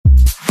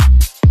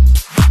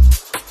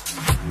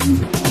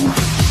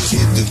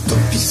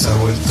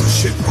napisałem, to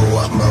się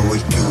połamały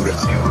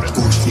pióra.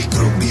 Głośnik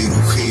robi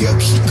ruchy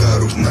jak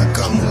Hikaru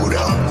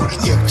Nakamura.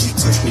 Jak ci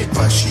coś nie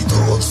pasi,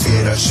 to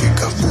otwiera się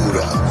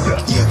kabura.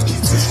 Jak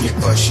ci coś nie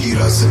pasi,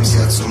 razem z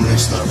Jacą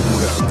leć na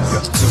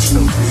uran. Coś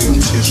tam plują,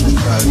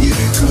 przeszukali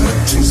liryka,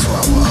 raczej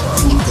słaba.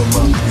 To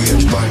mam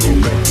bujać, panie,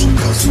 bez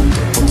przekazu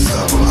to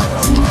podstawa.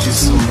 Gdzie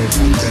są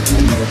epitety,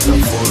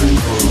 metafory,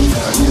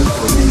 porównania.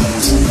 To nie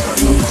muzyka,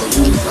 no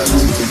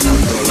kontemplacji, tylko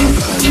do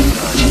latania.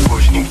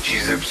 Głośnik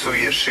ci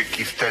zepsuje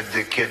szyki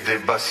wtedy, kiedy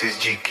bas jest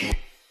dziki.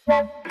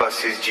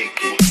 Bas jest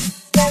dziki.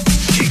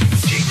 Dziki,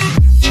 dziki.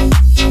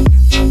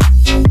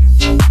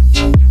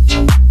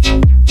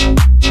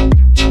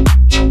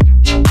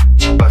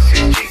 Bas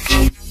jest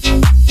dziki.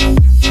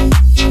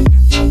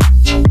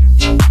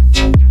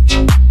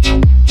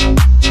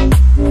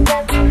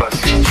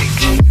 Bas jest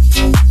dziki.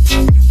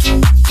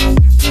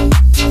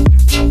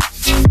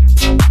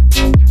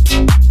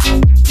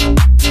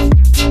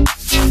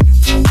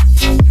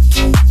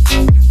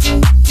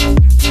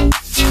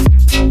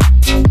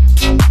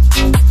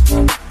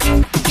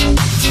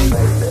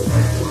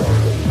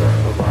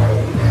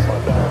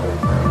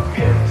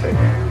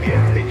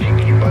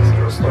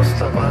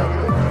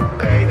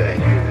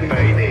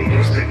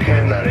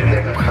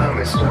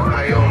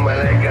 Słuchają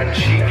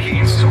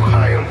eleganciki,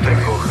 słuchają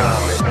tego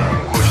chamy.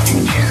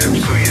 Głośnik ci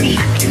zepsuje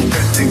szyki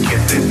wtedy,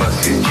 kiedy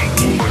bas jest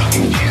dziki.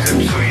 Głośnik ci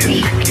zepsuje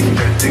szyki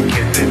wtedy,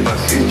 kiedy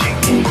bas jest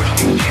dziki.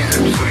 Głośnik ci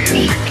zepsuje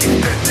szyki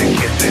wtedy,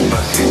 kiedy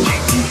bas jest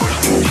dziki.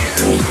 Głośnik ci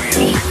zepsuje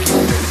szyki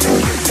wtedy, kiedy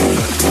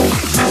bas jest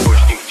dziki.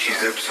 Głośnik ci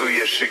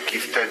zepsuje szyki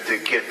wtedy,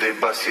 kiedy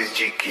bas jest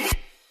dziki.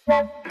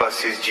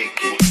 Bas jest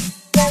dziki.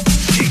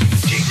 Dziki,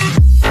 dziki.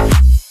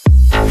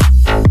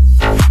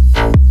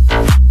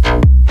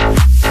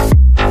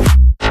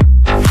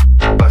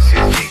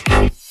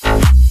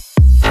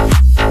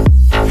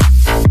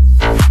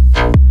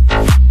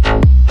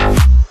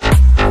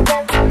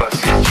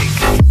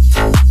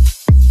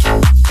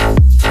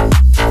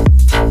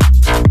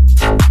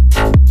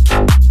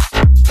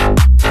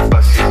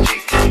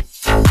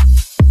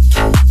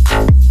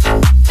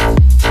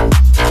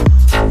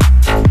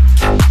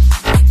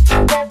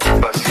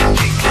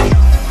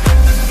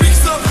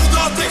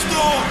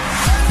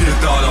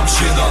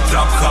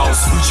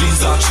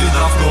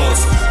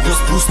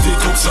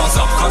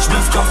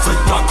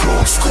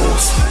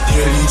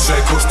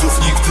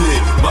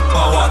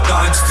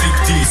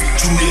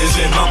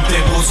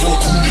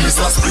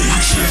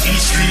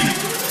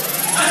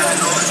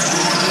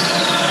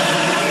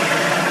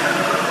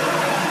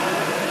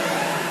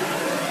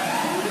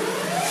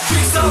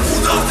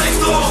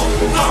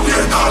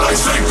 Napierdalaj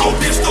szczęką,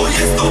 wiesz to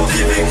jest to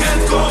ty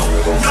wykrętko.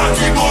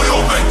 Nagi moją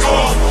męką,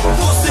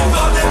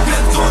 posypane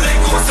piętko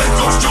ręką,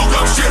 setką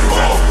ściągam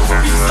ścierwo.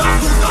 Pizza,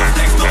 buda,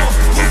 techno,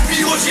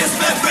 miłość jest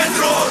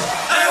mefedron.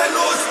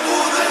 Eloś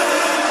budę.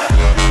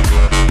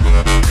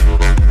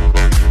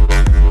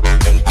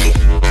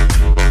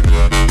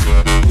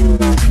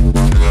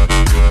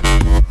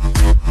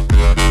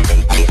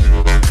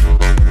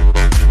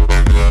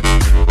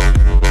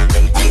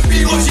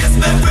 Miłość jest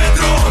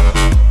mefedron.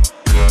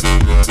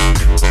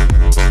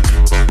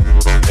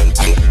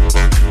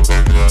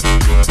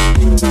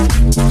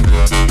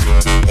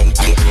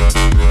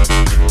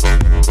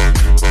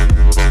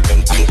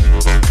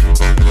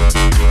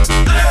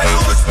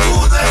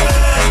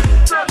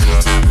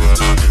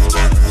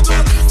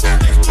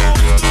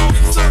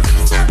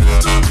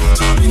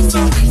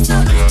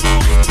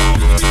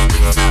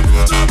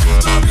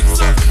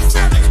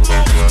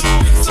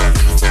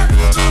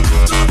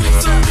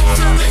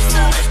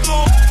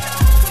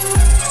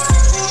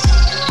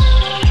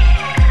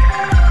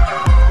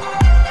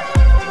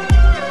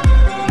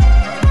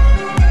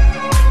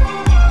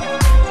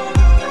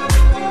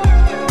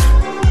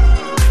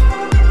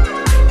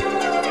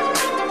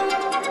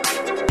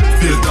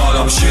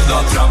 Wpierdalam się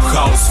na trap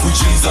house, swój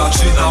dzień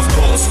zaczyna w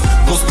noc.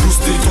 Bo z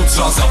pustych to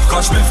trzeba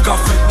zapchać me w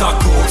kafe na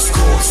kos.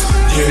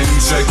 Nie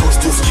liczę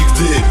kosztów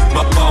nigdy,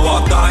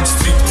 mała tań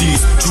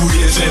striptease.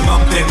 Czuję, że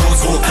mam ten moc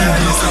wokół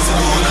mnie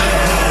zadzwonione.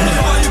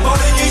 Panie,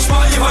 panie, nie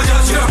śmanie,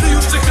 wariacie, rapy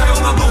już czekają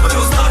na nowe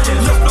rozdanie.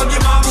 Ja w planie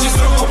mam się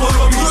stromo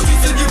porobić,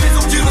 rodzice nie wiedzą,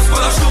 gdzie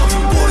rozpalasz nogi.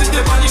 Porytne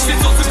panie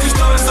świecącym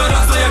kryształem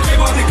zaraza jak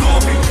jebany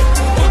komi.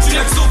 Oczy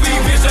jak sobie i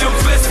wjeżdżają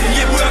kwestie,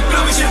 niebo jak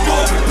prawy się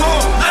powy.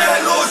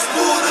 Eloś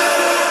budę.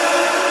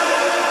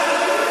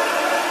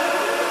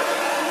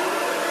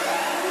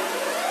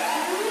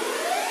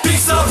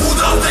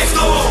 Buda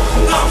techno,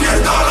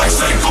 napierdalaj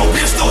szczęką,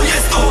 wiesz to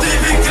jest to ty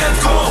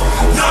wykrętko.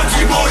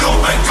 Nagi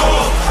moją męką,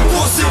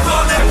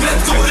 posypane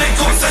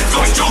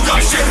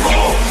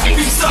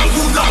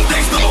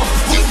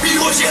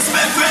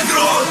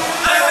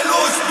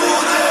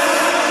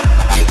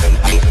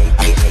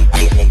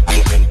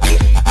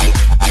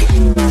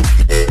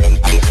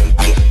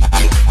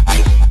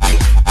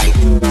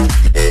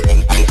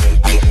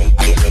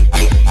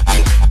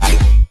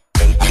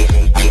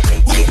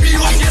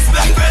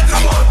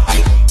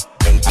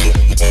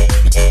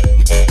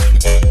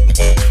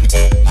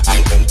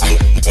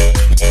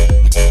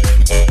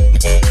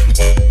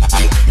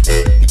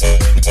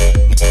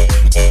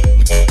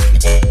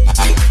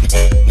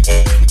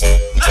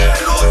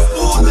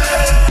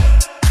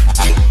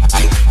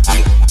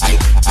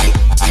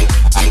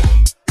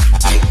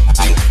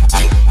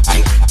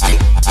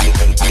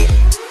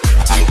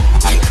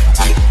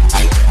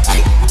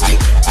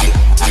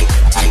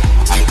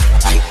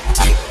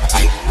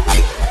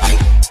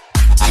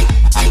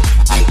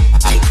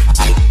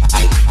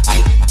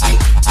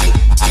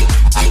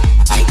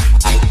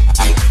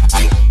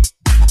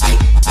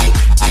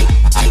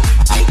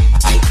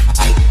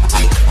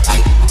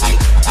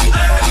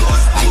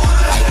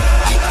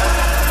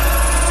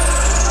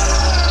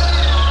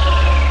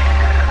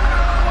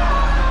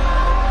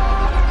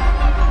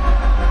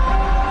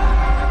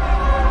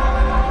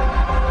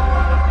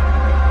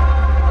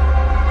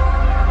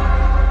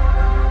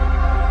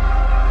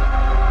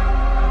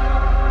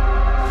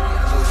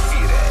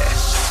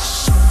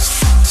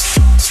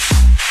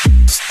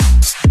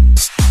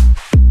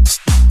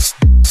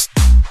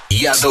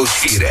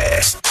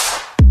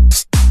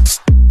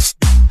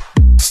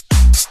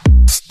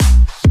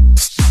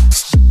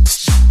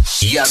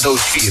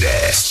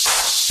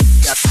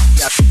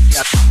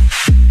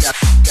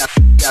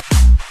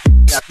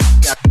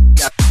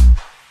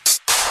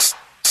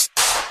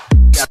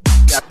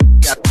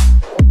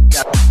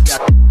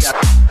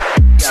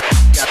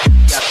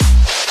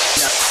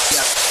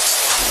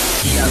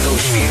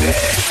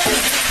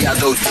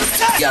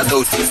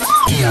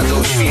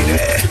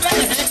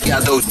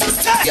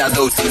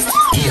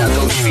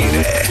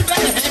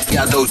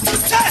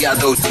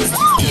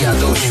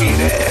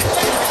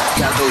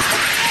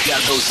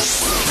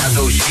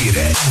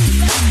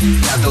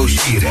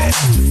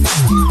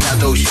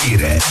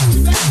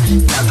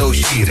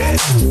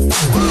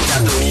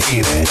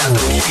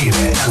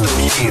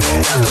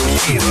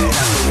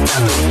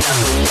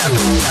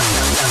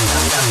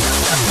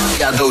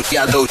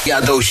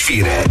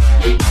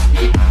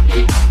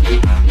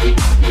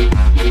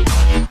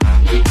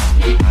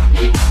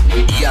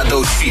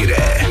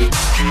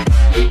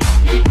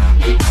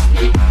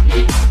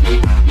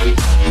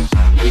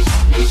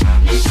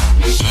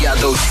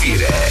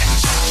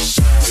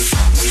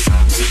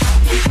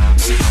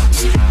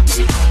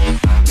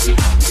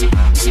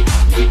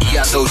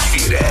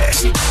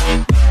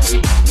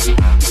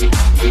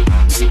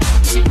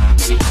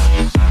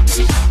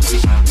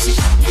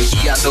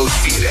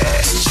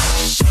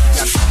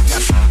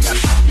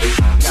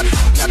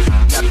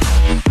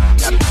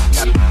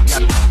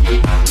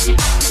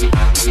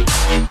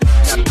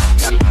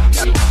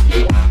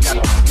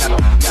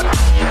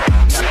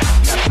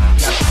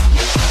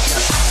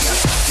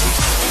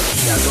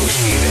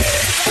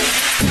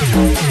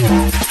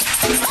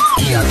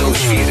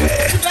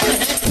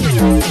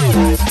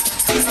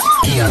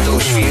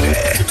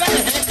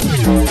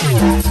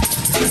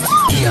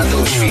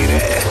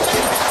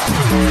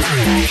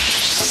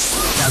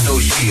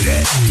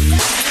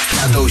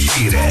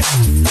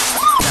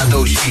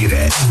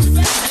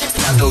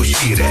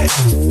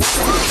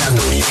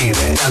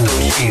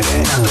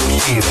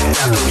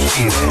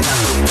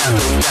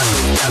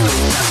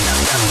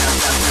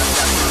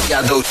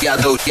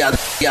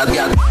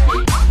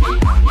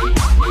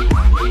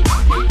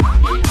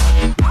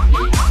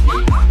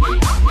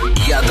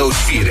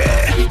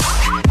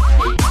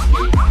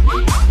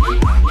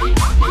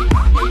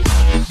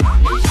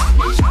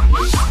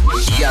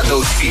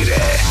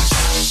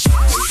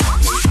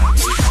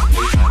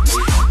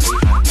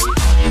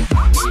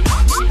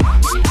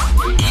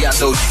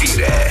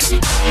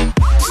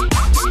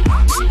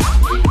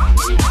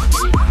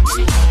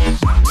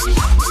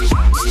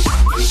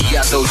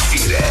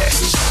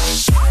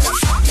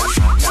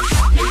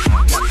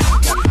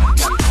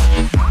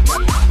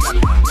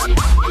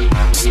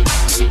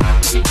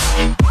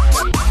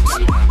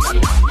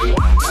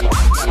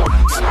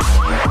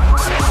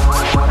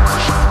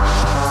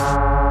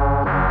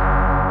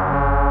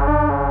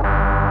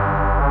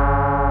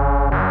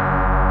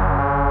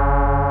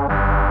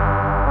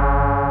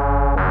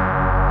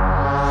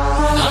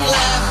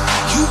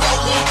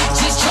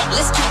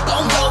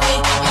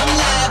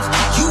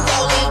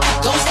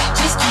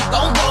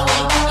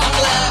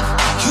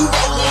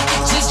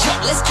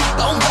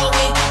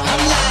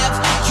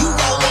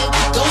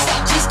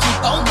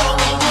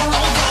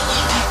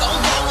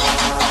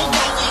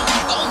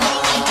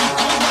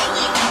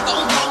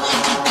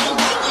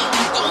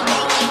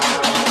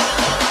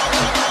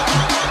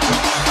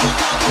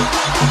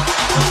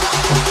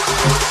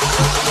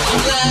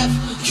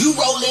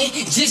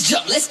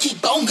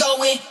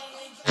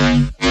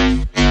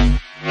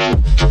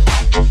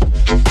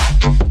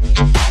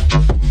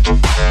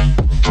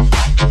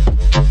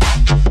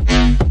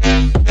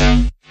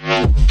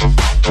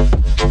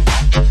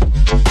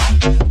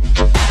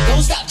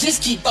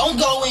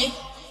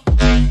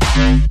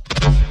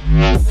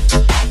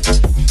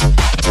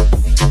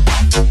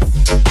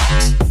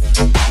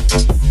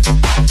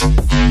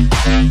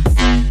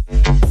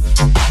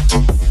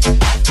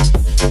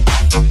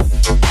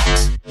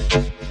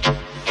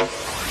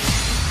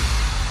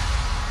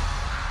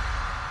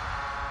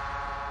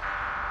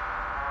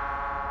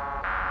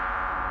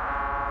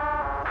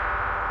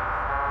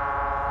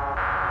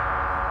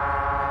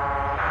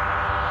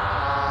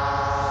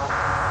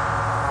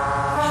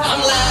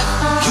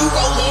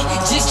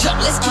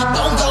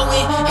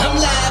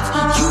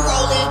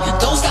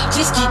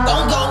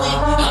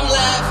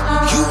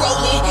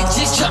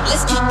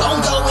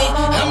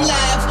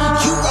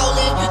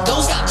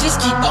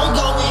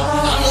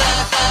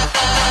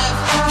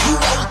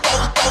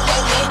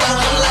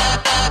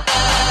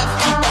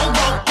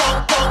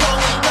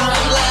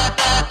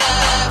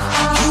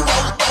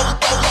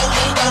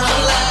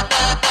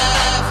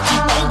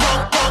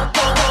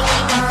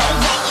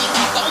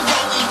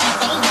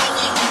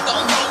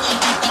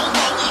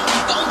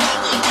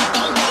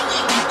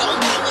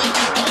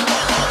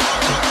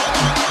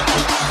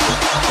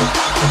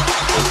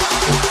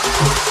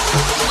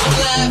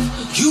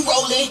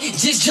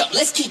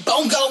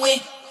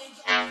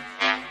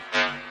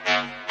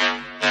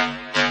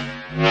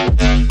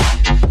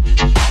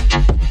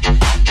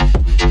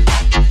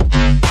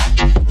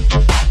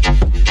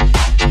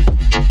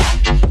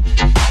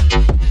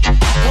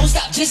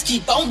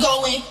keep on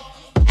going.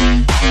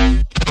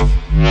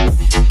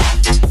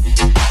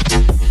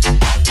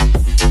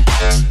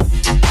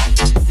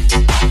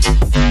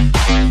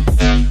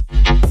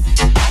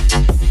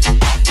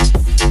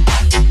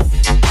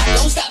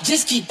 Don't stop,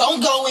 just keep on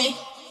going.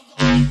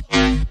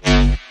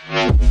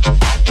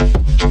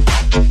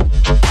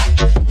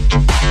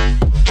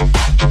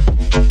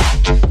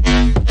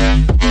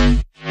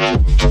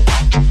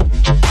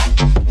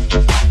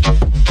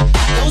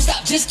 Don't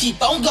stop, just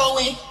keep on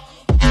going.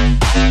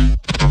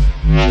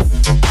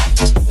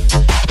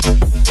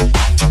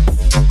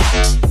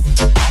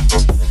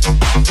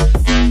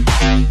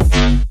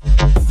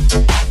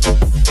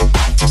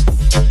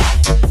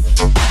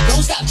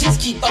 Don't stop,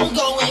 just keep on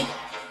going.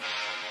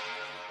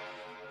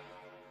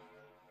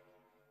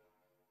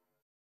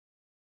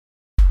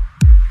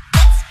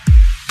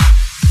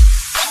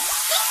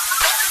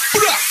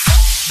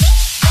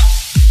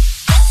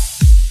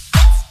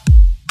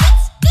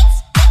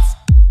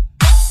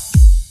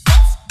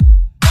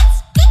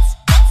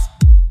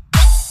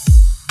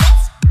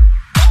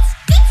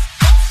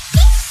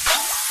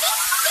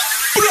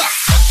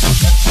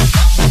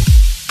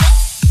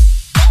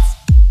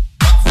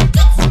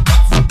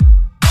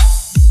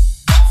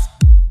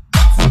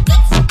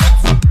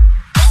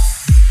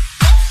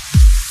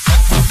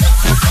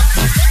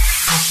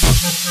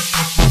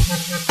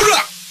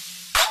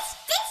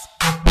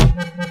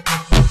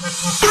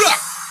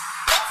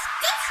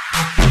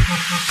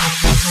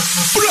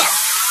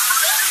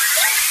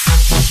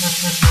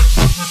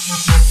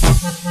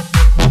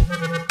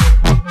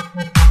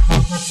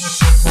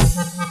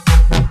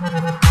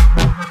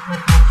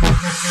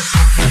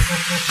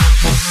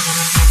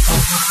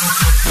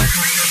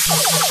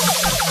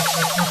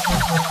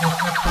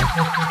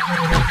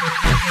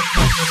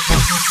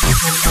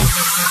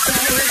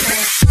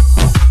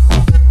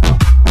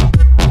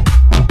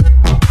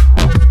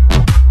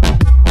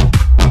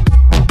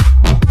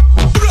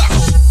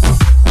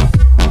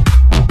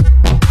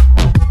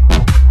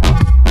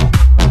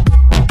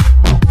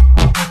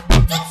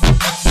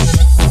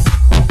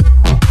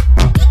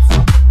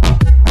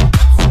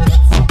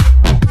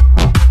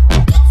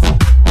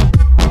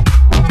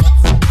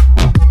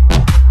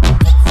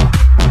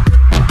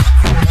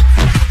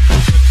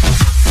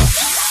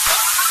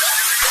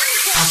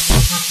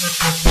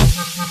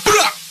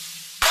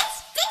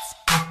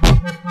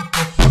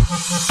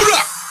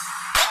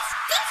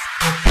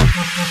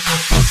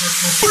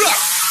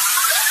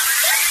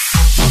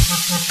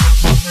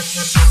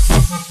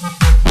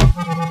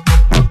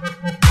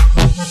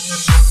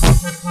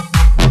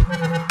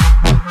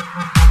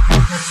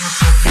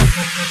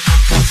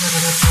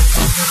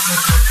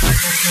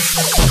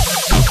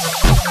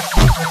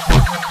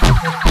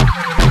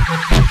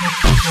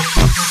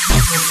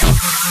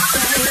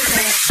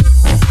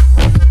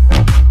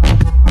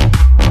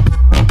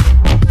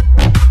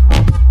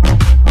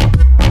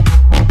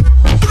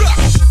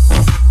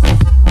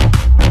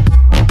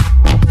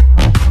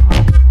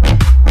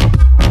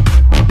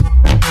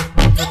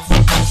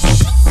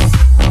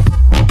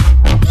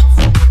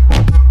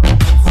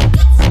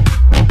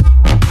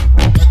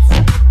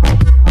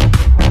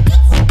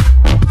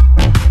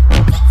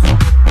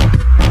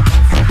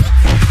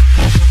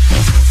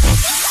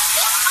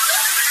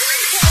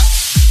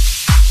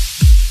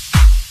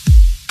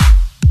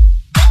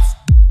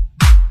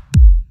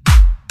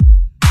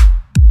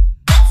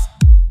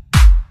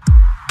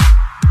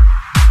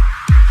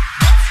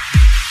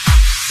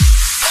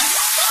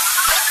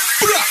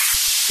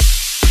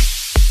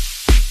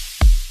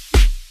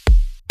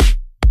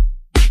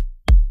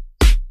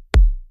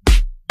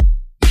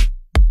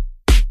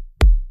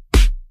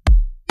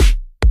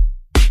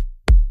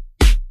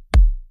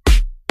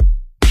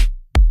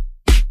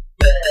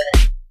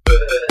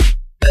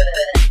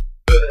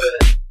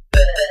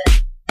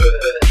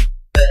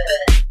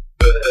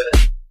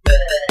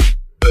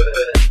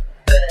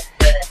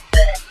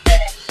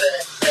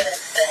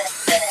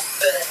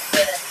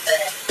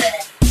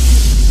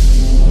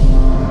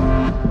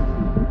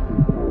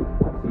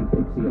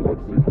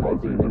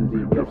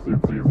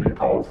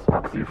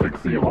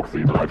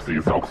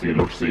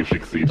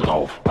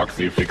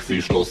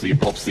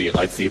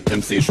 Reiz sie,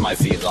 pimp sie, schmeiß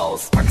sie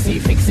raus. Pack sie,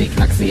 fix sie,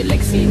 knack sie,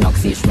 leck sie, knock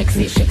sie, schmeck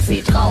sie, schick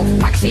sie drauf.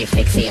 Pack sie,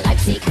 fix sie, reib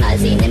sie, knall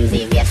sie, nimm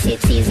sie, wirf sie,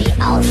 zieh sie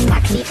aus.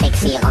 Pack sie, fix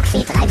sie, rock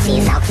sie, treib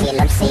sie, saug sie,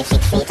 lutsch sie,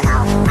 schick sie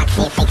drauf. Pack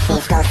sie, fix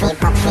sie, stoß sie,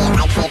 pop sie,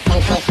 reib sie,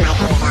 pimp sie, schmeiß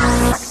sie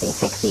raus. Pack sie,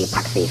 fix sie,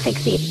 pack sie,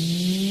 fix sie.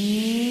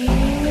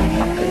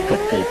 Pack sie,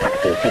 fix sie, pack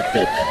sie, fix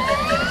sie.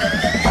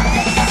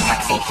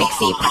 Pack sie, fix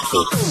sie, pack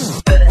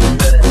sie.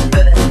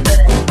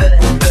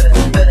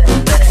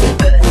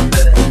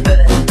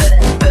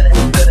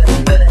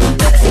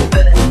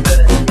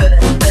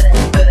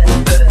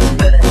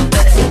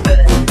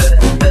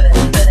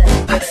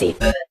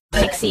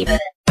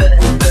 Fixie.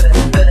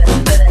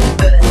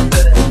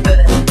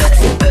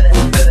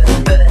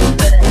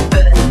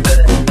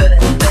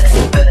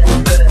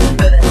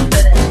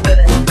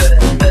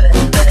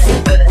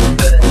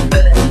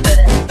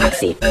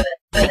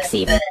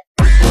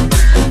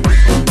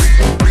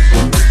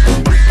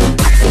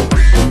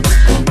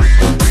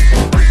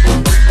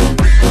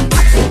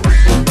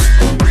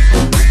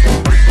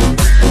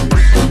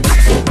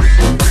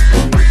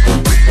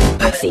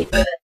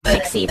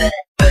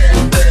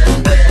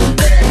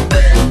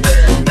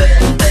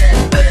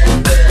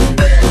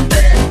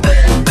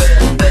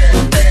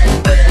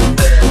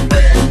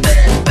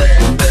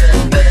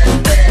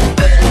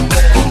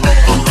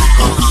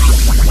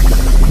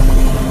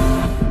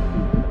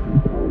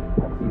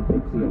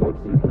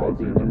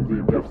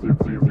 nimm sie, wirf sie,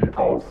 zieh sie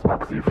aus.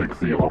 Pack sie, fix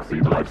sie, rock sie,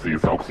 treib sie,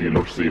 saug sie,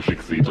 lutsch sie,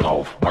 schick sie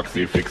drauf. Pack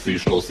sie, fix sie,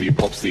 stoß sie,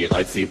 pop sie,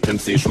 reiz sie,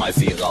 pimp sie, schmeiß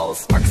sie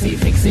raus. Pack sie,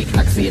 fix sie,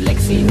 knack sie, leck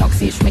sie, knock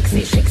sie, schmick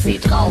sie, schick sie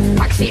drauf.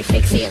 Pack sie,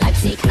 fix sie, reib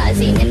sie, knall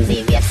sie, nimm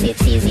sie, wirf sie,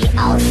 zieh sie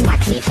aus.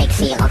 Pack sie, fix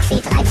sie, rock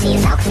sie, treib sie,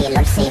 saug sie,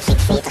 lutsch sie, schick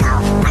sie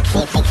drauf. Pack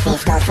sie, fix sie,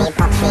 stoß sie,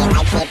 pop sie,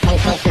 reiz sie, pimp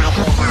sie, schmeiß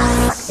sie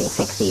raus. Pack sie,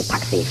 fix sie,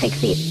 pack sie,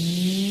 fix sie.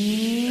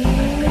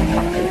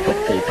 Pack sie, fix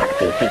sie, pack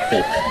sie, fix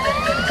sie.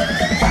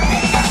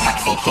 Pack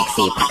sie, fix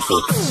sie, pack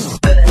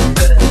sie.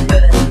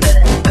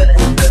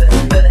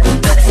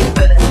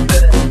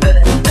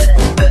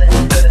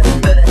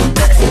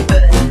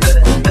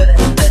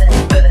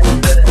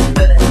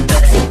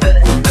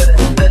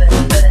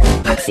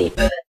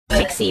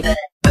 Fixie.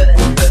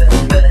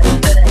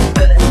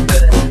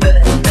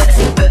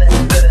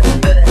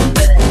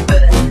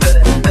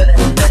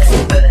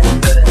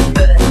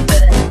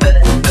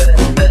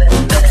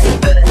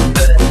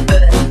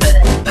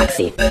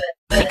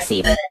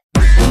 Fixie.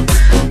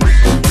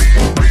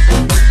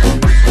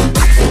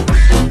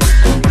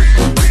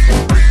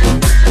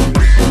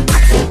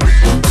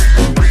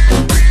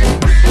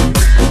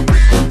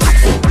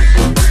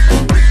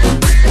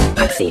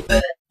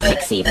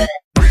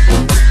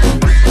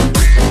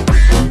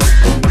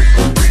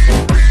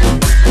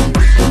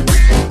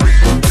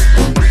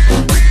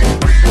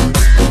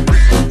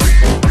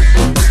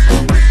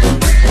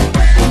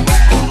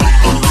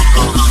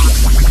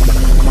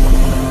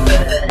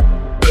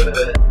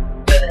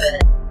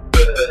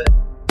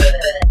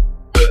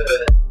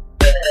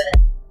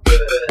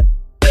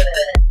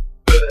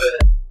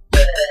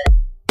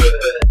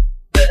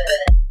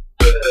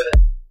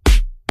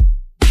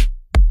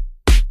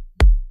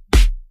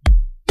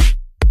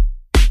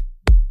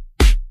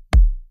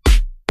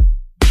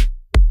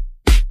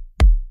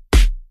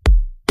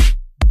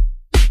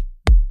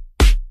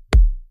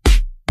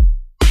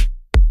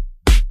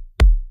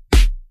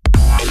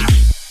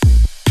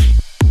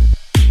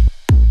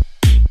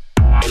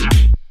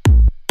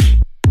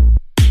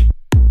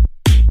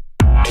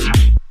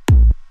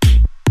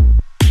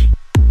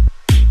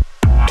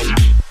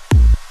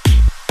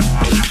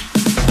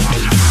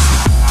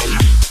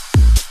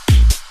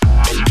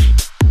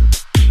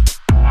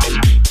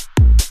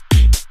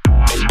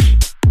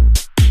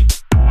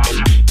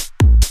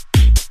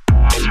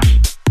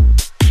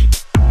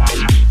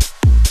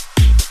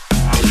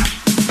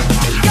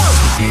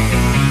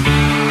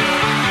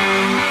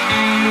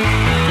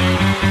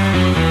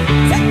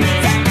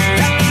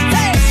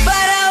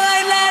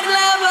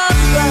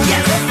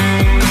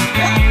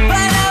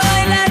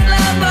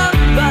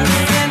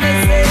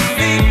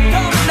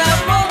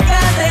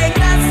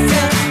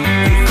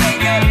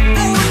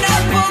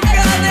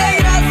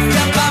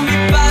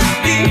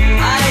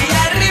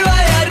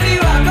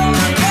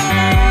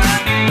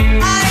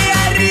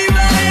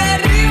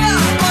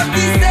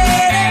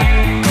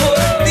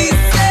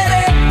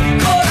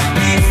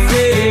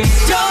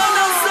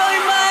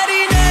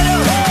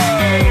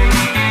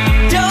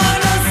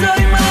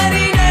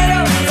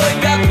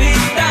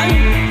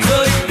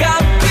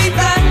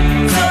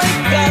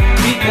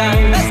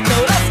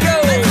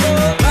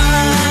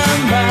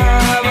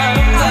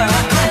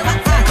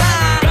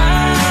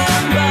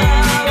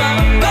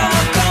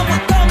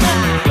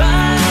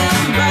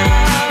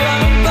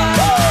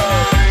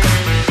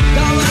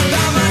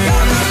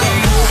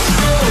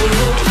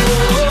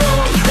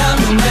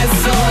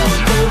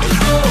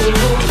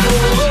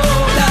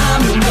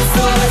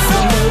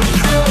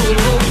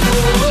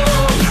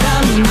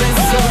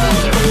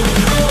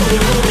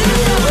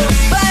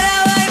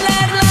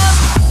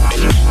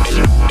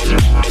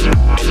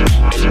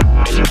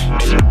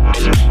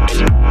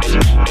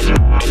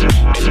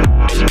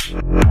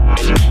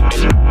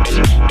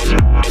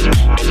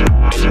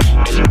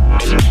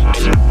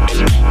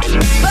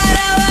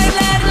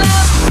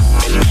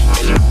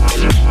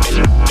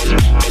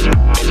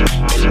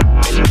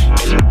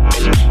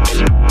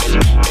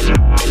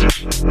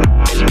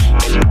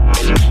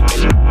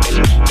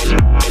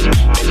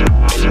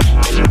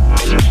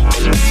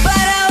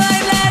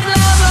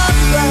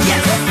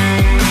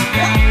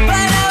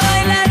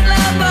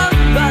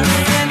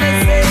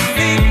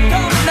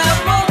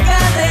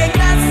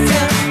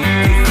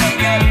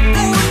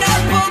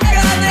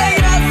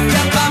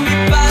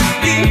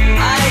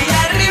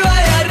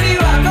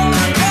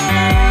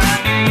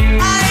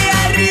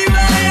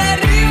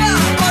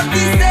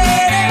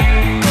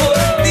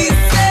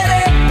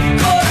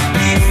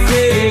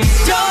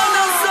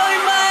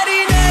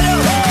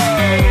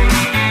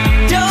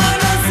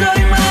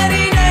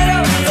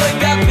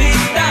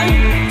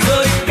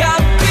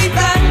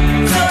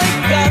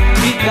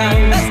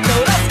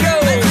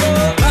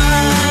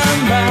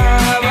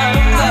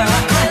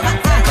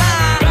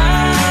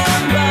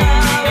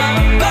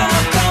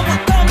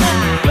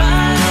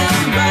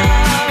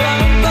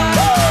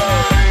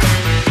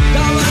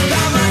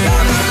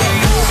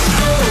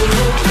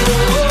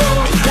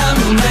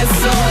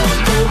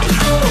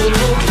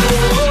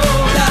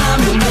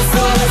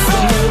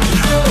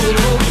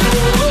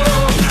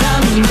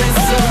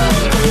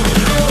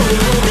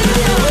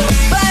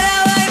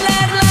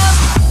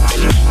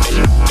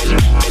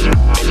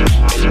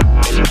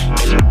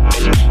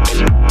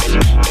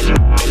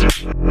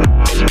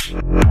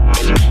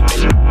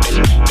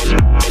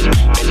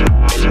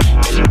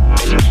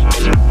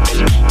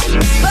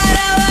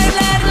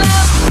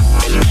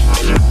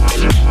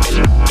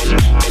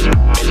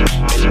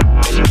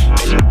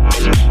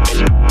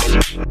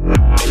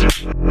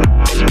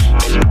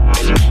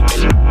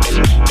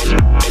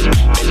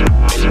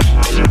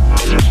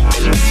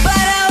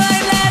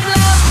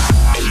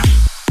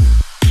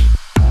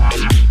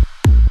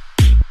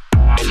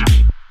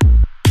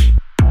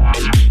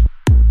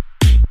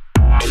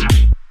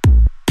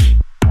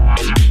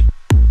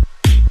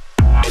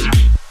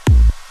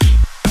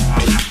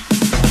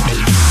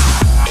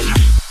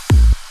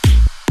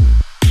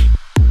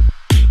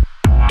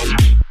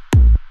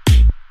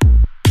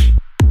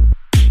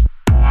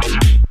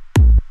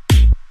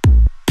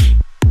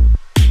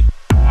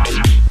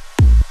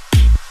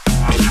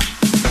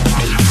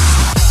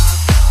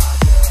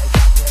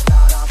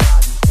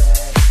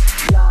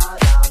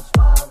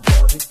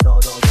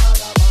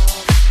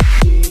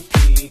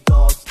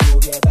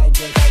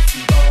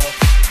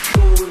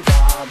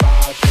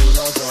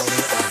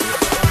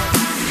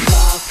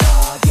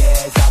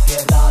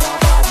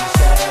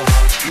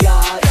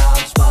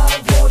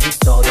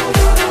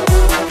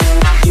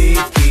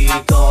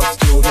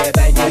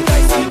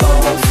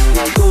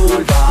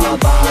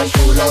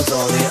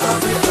 urodzony,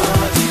 aby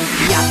grać.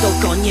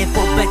 Jadą konie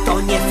po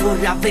betonie,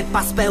 fura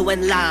wypas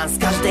pełen lans.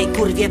 Każdej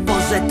kurwie po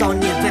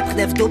żetonie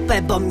wepchnę w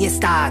dupę, bo mnie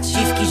stać.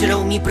 Dziwki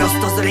żrą mi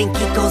prosto z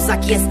ręki,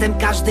 kozak jestem,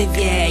 każdy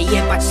wie.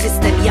 Jebać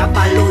system, ja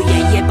baluję,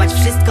 jebać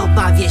wszystko,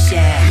 bawię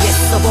się.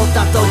 Jest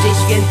sobota, to dzień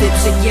święty,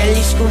 przy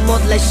kieliszku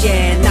modlę się.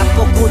 Na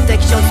pokutę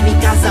ksiądz mi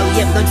kazał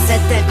jebnąć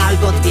setę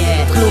albo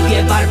dwie. W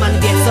klubie barman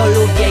wie co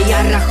lubię,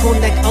 ja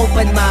rachunek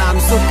open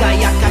mam. Suka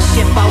jakaś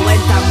się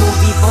pałęta,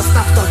 mówi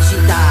postaw to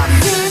ci dam.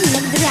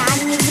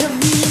 Nagranie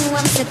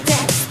zrobiłam se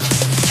test.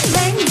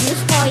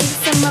 Będziesz powiedzieć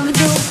co mam w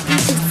dupie,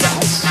 czy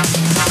chcesz.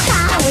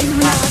 Spałeś w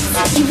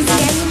nocy i w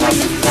dzień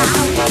będziesz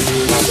spał.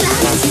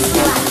 Szlak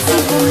sytuacji,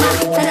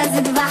 bo ma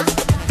razy dwa.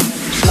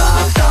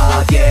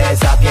 Szlachta wie,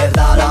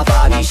 zapierdala,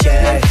 bawi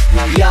się.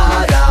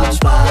 Jaram,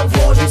 szpam,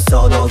 włożyć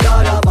co do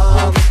gara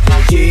mam.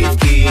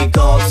 Dziwki,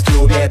 koks, w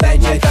klubie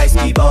będzie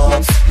tajski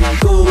boks.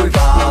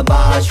 Kurwa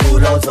mać,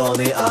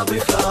 urodzony, aby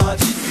chlać.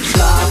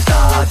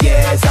 Szlachta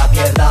wie,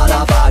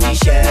 zapierdala, bawi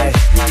się.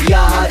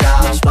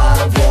 Jaram,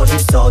 szpam,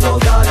 włożyć co do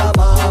gara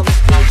mam.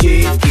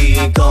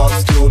 Dziwki, koks,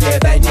 w klubie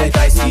będzie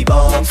tajski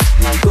boks.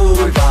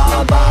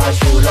 Kurwa mać,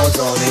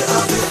 urodzony,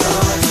 aby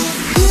chlać.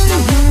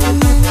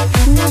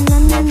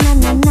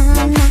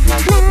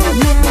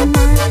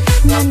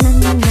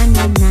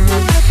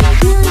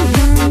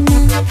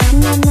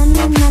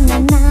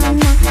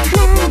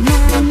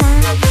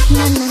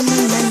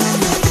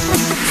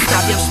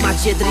 Stawiam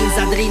szmacie drin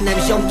za drinem,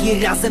 ziomki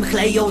razem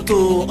chleją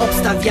tu.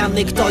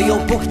 Obstawiamy kto ją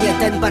puchnie,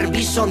 ten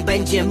barbiszon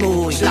będzie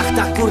mój.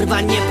 Szlachta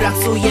kurwa nie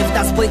pracuje, w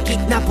nas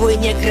błękit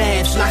napłynie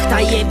krew. Szlachta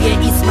jebie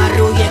i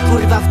smaruje,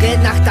 kurwa w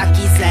genach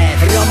taki zew.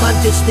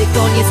 Romantyczny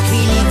koniec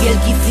chwili,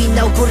 wielki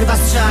finał, kurwa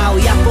strzał.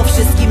 Ja po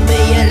wszystkim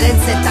myję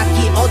ręce,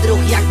 taki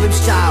odruch jakbym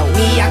chciał.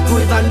 Mija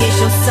kurwa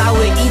miesiąc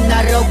cały i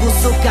na rogu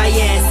suka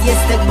jest.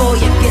 Jestem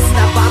bojem, pies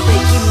na babę,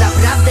 kim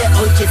naprawdę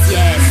ojciec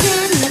jest.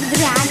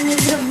 Nagranie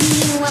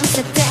zrobiłam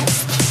se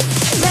test.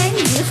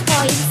 Będziesz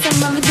powiedzieć co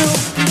mam w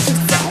dupie, czy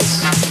chcesz.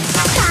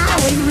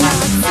 Spałeś w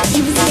nocy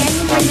i w dzień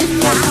będziesz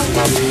spał.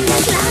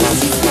 Szlak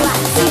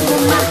sytuacji, bo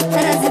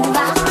ma razy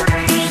dwa.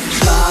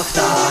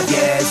 Szlachta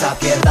wie,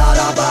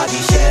 zapierdala, bawi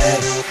się.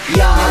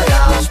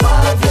 Jaram,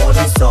 szpam,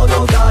 włożyć co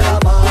do gara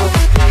mam.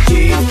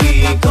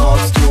 Dziwki,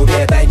 koks, w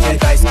klubie będzie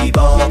tajski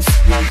boks.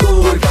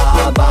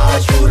 Kurwa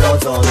mać,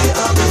 urodzony,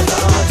 aby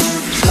grać.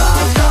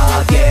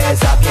 Szlachta wie,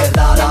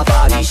 zapierdala,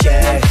 bawi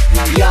się.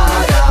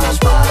 Jaram,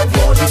 szpam,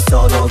 włożyć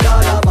co do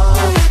gara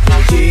mam.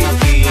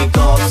 Dziwki,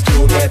 koks, w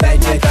klubie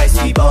będzie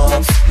tajski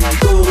boks.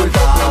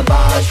 Kurwa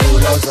mać,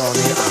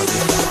 urodzony, aby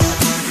grać.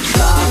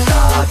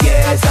 Szlachta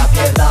wie,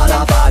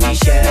 zapierdala, bawi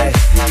się.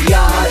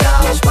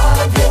 Jaram,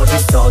 szpam,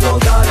 włożyć co do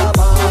gara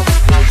mam.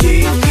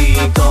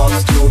 Dziwki, koks,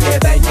 w klubie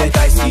będzie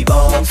tajski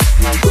boks.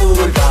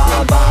 Kurwa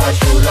mać,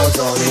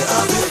 urodzony,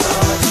 aby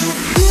grać.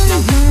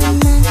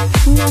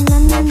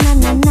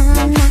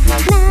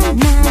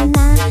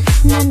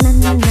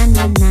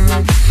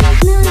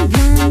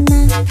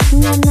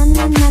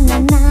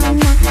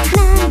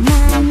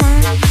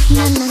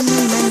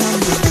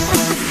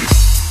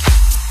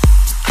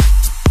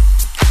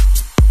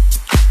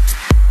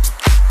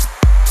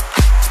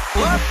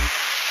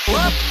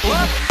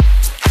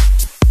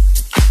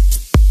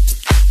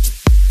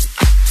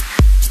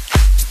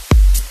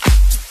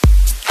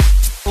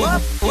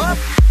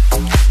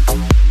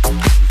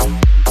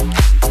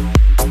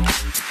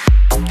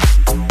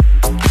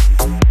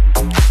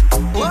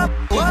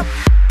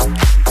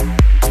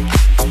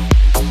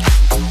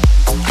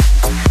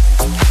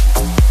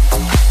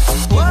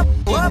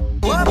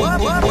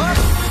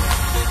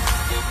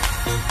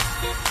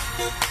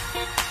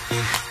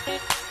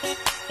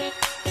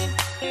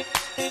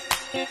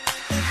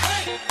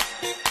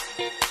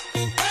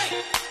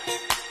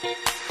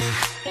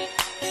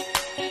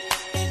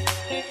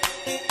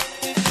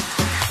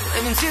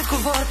 mințit cu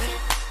vorbe,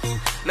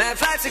 mi-ai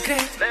aflat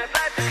secret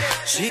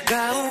și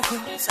ca un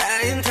hoț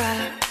ai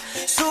intrat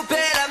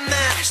supera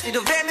mea. Știi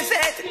de vreme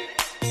fete,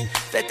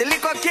 fetele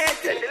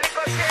cochete,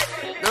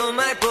 nu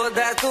mai pot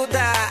da tu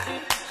da.